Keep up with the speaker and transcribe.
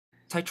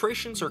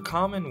Titrations are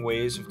common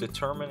ways of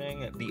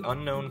determining the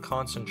unknown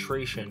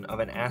concentration of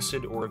an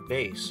acid or a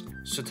base,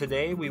 so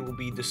today we will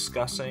be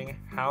discussing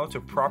how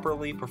to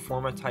properly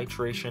perform a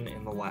titration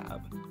in the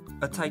lab.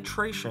 A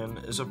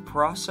titration is a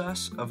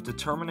process of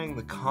determining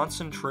the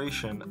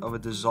concentration of a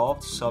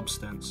dissolved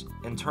substance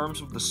in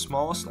terms of the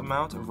smallest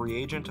amount of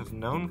reagent of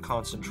known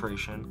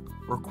concentration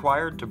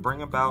required to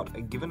bring about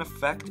a given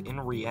effect in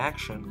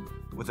reaction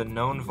with a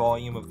known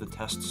volume of the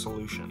test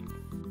solution.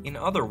 In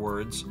other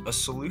words, a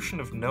solution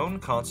of known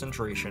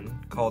concentration,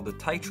 called the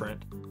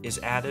titrant, is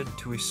added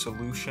to a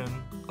solution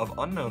of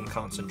unknown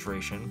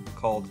concentration,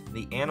 called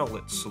the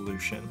analyte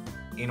solution,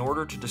 in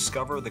order to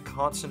discover the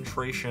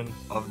concentration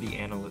of the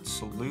analyte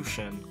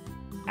solution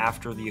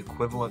after the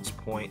equivalence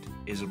point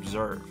is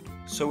observed.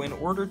 So in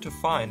order to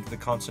find the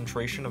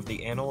concentration of the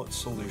analyte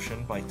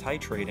solution by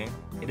titrating,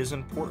 it is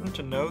important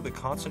to know the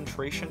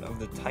concentration of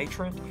the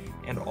titrant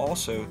and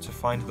also to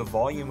find the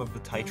volume of the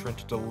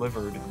titrant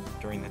delivered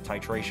during the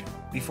titration.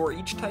 Before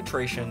each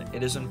titration,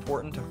 it is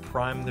important to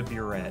prime the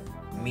burette,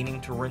 meaning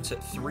to rinse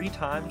it 3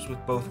 times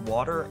with both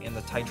water and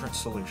the titrant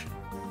solution.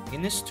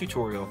 In this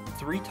tutorial,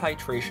 3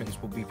 titrations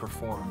will be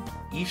performed,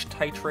 each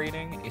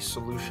titrating a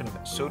solution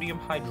of sodium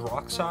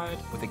hydroxide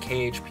with a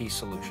KHP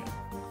solution.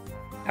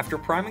 After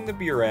priming the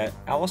burette,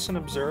 Allison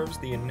observes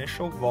the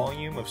initial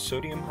volume of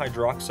sodium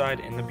hydroxide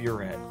in the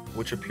burette,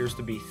 which appears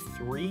to be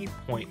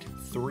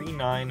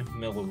 3.39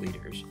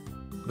 milliliters.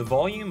 The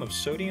volume of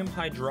sodium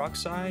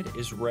hydroxide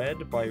is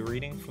read by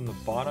reading from the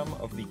bottom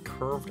of the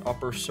curved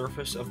upper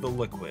surface of the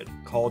liquid,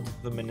 called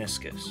the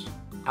meniscus.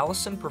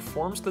 Allison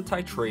performs the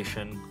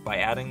titration by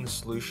adding the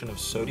solution of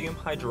sodium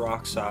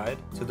hydroxide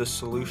to the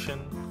solution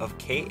of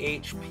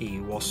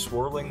KHP while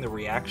swirling the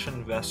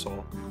reaction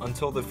vessel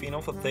until the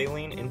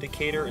phenolphthalein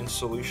indicator in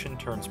solution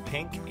turns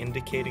pink,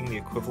 indicating the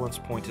equivalence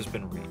point has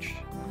been reached.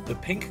 The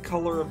pink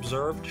color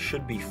observed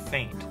should be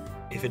faint.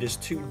 If it is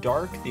too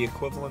dark, the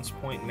equivalence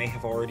point may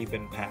have already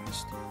been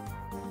passed.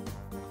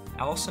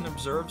 Allison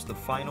observes the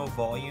final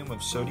volume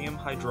of sodium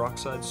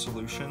hydroxide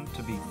solution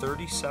to be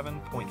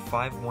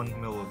 37.51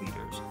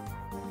 milliliters.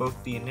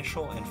 Both the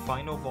initial and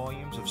final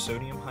volumes of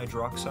sodium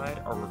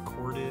hydroxide are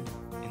recorded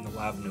in the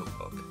lab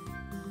notebook.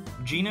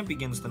 Gina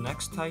begins the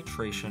next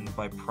titration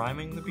by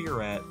priming the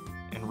burette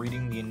and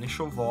reading the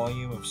initial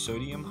volume of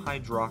sodium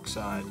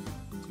hydroxide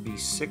to be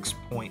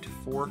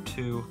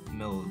 6.42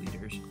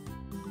 milliliters.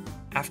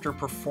 After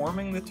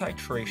performing the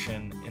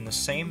titration in the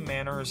same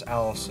manner as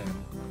Allison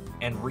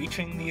and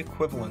reaching the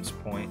equivalence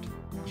point,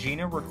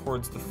 Gina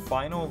records the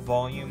final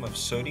volume of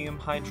sodium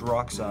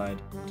hydroxide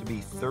to be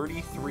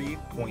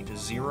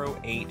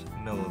 33.08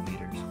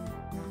 milliliters.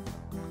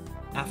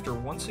 After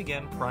once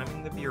again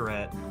priming the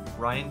burette,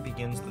 Ryan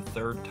begins the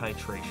 3rd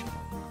titration.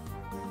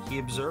 He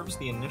observes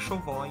the initial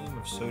volume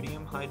of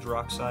sodium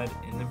hydroxide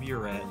in the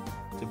burette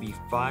to be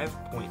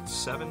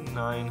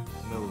 5.79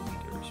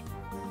 milliliters.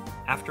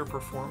 After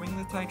performing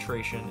the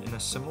titration in a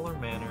similar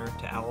manner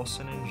to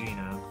Allison and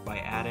Gina by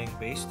adding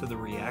base to the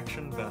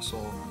reaction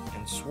vessel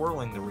and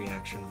swirling the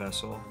reaction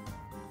vessel,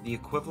 the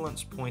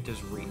equivalence point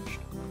is reached.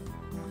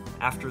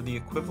 After the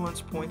equivalence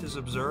point is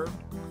observed,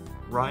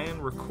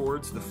 Ryan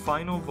records the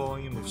final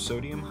volume of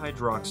sodium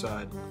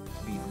hydroxide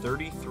to be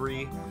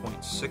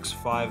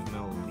 33.65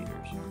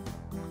 milliliters.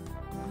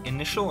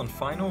 Initial and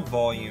final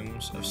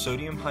volumes of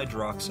sodium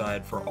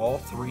hydroxide for all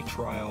 3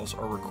 trials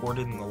are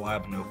recorded in the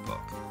lab notebook.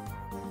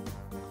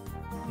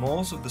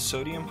 Moles of the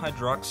sodium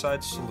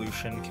hydroxide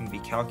solution can be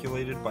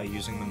calculated by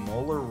using the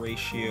molar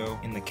ratio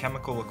in the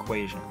chemical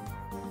equation.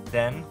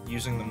 Then,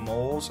 using the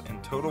moles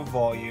and total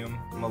volume,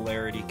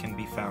 molarity can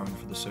be found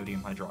for the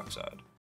sodium hydroxide.